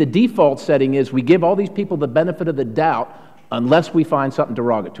seems to me the default setting is we give all these people the benefit of the doubt unless we find something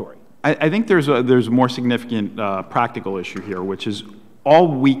derogatory. I think there's a more significant practical issue here, which is all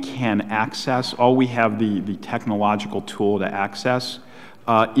we can access, all we have the technological tool to access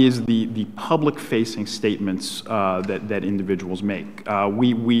is the public-facing statements that individuals make.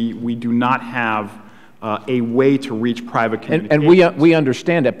 We do not have a way to reach private communications. And we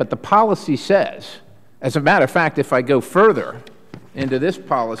understand that, but the policy says, as a matter of fact, if I go further into this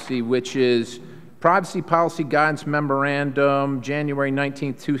policy, which is Privacy Policy Guidance Memorandum, January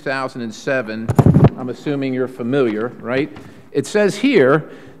 19, 2007, I'm assuming you're familiar, right? It says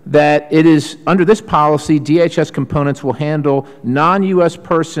here that it is, under this policy, DHS components will handle non-U.S.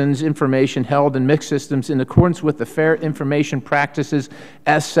 persons' information held in mixed systems in accordance with the fair information practices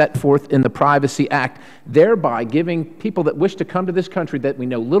as set forth in the Privacy Act, thereby giving people that wish to come to this country that we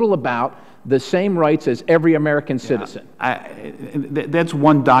know little about the same rights as every American citizen. That's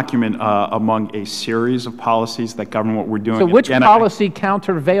one document among a series of policies that govern what we're doing. So which policy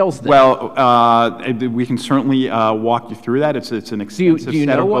countervails this? Well, we can certainly walk you through that. It's an extensive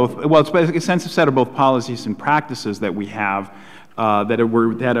set of both. Well, it's an extensive set of both policies and practices that we have that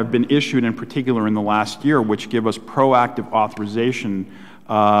have been issued, in particular in the last year, which give us proactive authorization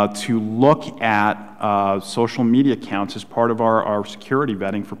to look at social media accounts as part of our security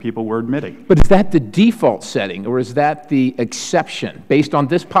vetting for people we're admitting. But is that the default setting, or is that the exception based on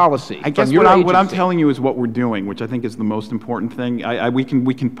this policy? I guess what I'm telling you is what we're doing, which I think is the most important thing.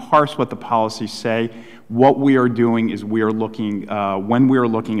 We can parse what the policies say. What we are doing is we are looking, when we are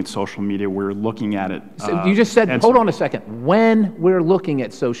looking at social media, we're looking at it. So you just said, hold on a second, when we're looking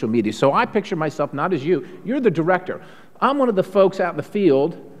at social media. So I picture myself not as you. You're the director. I'm one of the folks out in the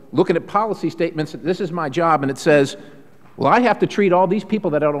field looking at policy statements. This is my job, and it says, well, I have to treat all these people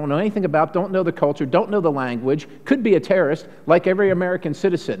that I don't know anything about, don't know the culture, don't know the language, could be a terrorist, like every American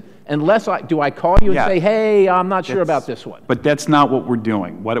citizen. Unless do I call you and say, hey, I'm not sure about this one? But that's not what we're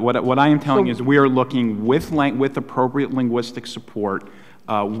doing. What I am telling you is we are looking with appropriate linguistic support.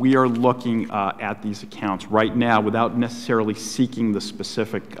 We are looking at these accounts right now without necessarily seeking the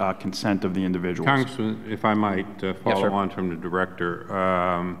specific consent of the individuals. Congressman, if I might follow on from the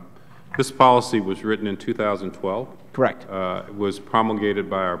director, this policy was written in 2012. Correct. It was promulgated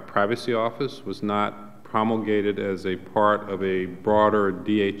by our privacy office, was not promulgated as a part of a broader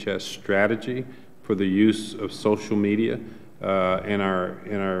DHS strategy for the use of social media in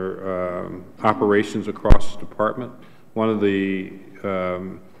our operations across the department. One of the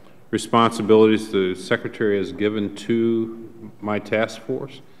responsibilities the Secretary has given to my task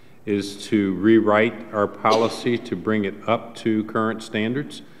force is to rewrite our policy to bring it up to current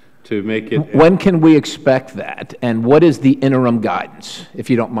standards, to make it... When can we expect that? And what is the interim guidance, if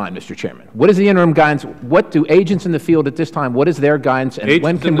you don't mind, Mr. Chairman? What is the interim guidance? What do agents in the field at this time, what is their guidance, and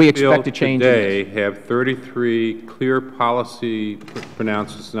when can we expect a change in this? Today have 33 clear policy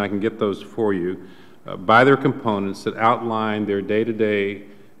pronouncements, and I can get those for you, by their components that outline their day-to-day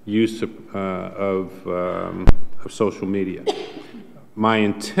use of social media. My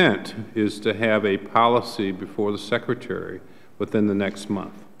intent is to have a policy before the Secretary within the next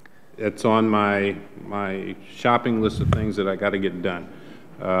month. It's on my shopping list of things that I got to get done.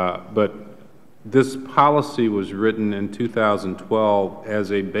 But this policy was written in 2012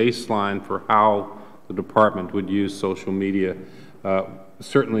 as a baseline for how the department would use social media.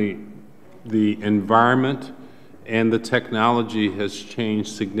 Certainly, the environment and the technology has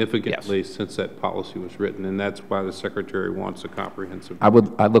changed significantly since that policy was written, and that's why the Secretary wants a comprehensive. I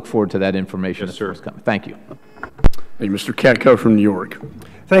look forward to that information. Yes, sir. Thank you. Hey, Mr. Katko from New York.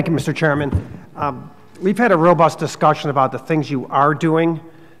 Thank you, Mr. Chairman. We've had a robust discussion about the things you are doing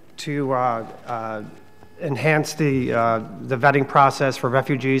to enhance the vetting process for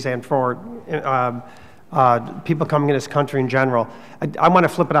refugees and for people coming in this country in general. I want to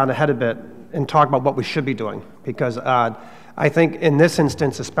flip it on the head a bit and talk about what we should be doing, because I think in this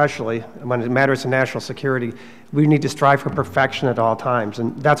instance especially, when it matters to national security, we need to strive for perfection at all times.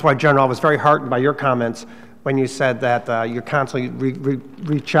 And that's why, General, I was very heartened by your comments when you said that you're constantly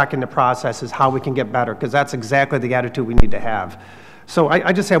rechecking the processes, how we can get better, because that's exactly the attitude we need to have. So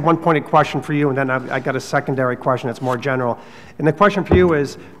I just have one pointed question for you, and then I got a secondary question that's more general. And the question for you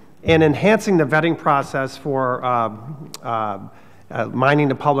is, in enhancing the vetting process for mining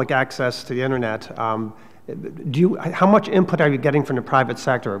the public access to the Internet, how much input are you getting from the private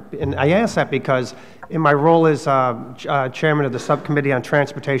sector? And I ask that because in my role as chairman of the Subcommittee on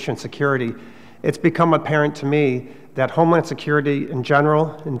Transportation Security, it's become apparent to me that Homeland Security in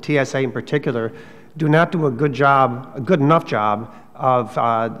general, and TSA in particular, do not do a good enough job of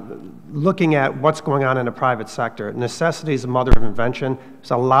looking at what's going on in the private sector. Necessity is the mother of invention.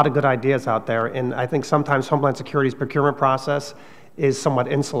 There's a lot of good ideas out there, and I think sometimes Homeland Security's procurement process is somewhat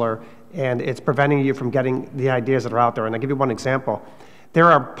insular, and it's preventing you from getting the ideas that are out there. And I'll give you one example.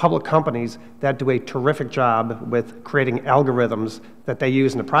 There are public companies that do a terrific job with creating algorithms that they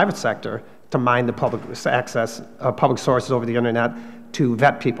use in the private sector to mine the public access, public sources over the Internet to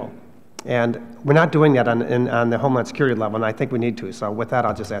vet people. And we're not doing that on the Homeland Security level, and I think we need to. So with that,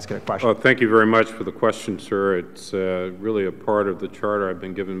 I'll just ask you a question. Well, thank you very much for the question, sir. It's really a part of the charter I've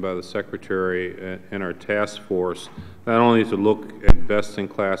been given by the Secretary and our task force, not only to look at best in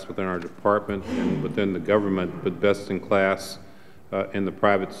class within our department and within the government, but best in class in the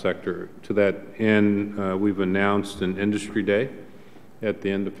private sector. To that end, we've announced an industry day at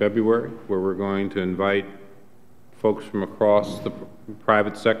the end of February, where we're going to invite folks from across the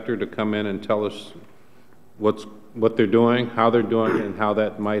private sector to come in and tell us what they're doing, how they're doing it, and how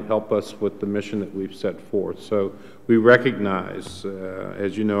that might help us with the mission that we've set forth. So we recognize,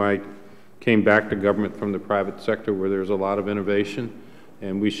 as you know, I came back to government from the private sector where there's a lot of innovation,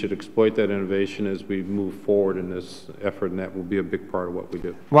 and we should exploit that innovation as we move forward in this effort, and that will be a big part of what we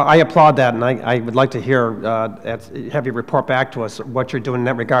do. Well, I applaud that, and I would like to hear, have you report back to us what you're doing in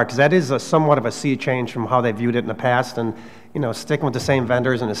that regard, because that is somewhat of a sea change from how they viewed it in the past, and sticking with the same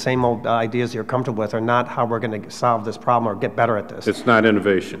vendors and the same old ideas you're comfortable with are not how we're going to solve this problem or get better at this. It's not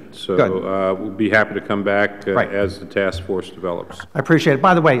innovation, so we'll be happy to come back as the task force develops. I appreciate it.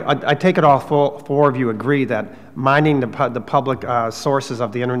 By the way, I take it all four of you agree that mining the public sources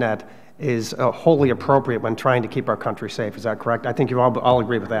of the Internet is wholly appropriate when trying to keep our country safe. Is that correct? I think you all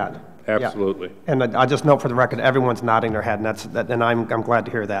agree with that. Absolutely. Yeah. And I just note for the record, everyone's nodding their head, and I'm glad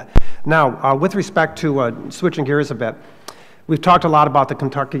to hear that. Now, with respect to switching gears a bit, we've talked a lot about the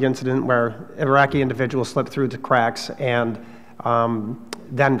Kentucky incident where Iraqi individuals slipped through the cracks and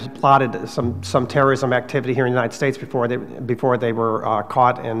then plotted some terrorism activity here in the United States before they were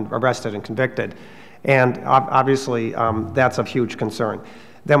caught and arrested and convicted. And obviously, that's of huge concern.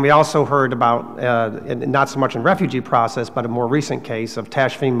 Then we also heard about, not so much in refugee process, but a more recent case of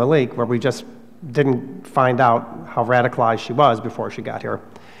Tashfeen Malik, where we just didn't find out how radicalized she was before she got here.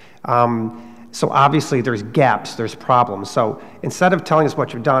 So obviously there's gaps, there's problems. So instead of telling us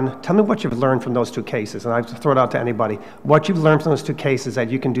what you've done, tell me what you've learned from those two cases. And I throw it out to anybody. What you've learned from those two cases that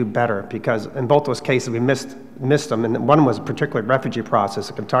you can do better, because in both those cases we missed them. And one was particularly refugee process,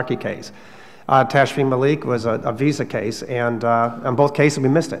 a Kentucky case. Tashfeen Malik was a visa case, and in both cases we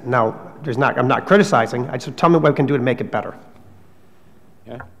missed it. Now, I'm not criticizing. I just tell me what we can do to make it better.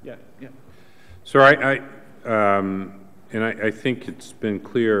 Yeah. So I think it's been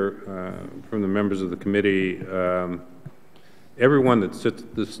clear from the members of the committee, everyone that sits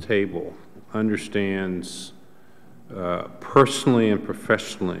at this table understands personally and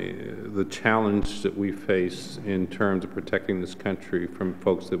professionally the challenge that we face in terms of protecting this country from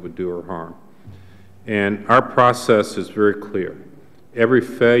folks that would do her harm. And our process is very clear. Every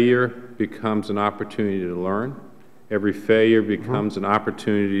failure becomes an opportunity to learn. Every failure becomes an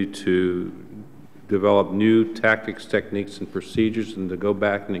opportunity to develop new tactics, techniques, and procedures, and to go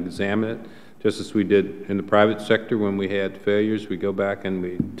back and examine it, just as we did in the private sector when we had failures. We go back and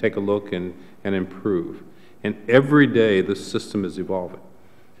we take a look and improve. And every day this system is evolving.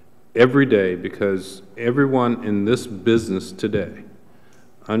 Every day, because everyone in this business today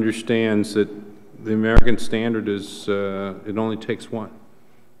understands that the American standard is it only takes one.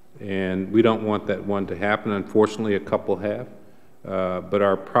 And we don't want that one to happen. Unfortunately, a couple have. But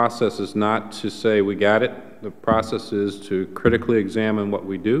our process is not to say we got it. The process is to critically examine what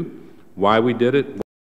we do, why we did it,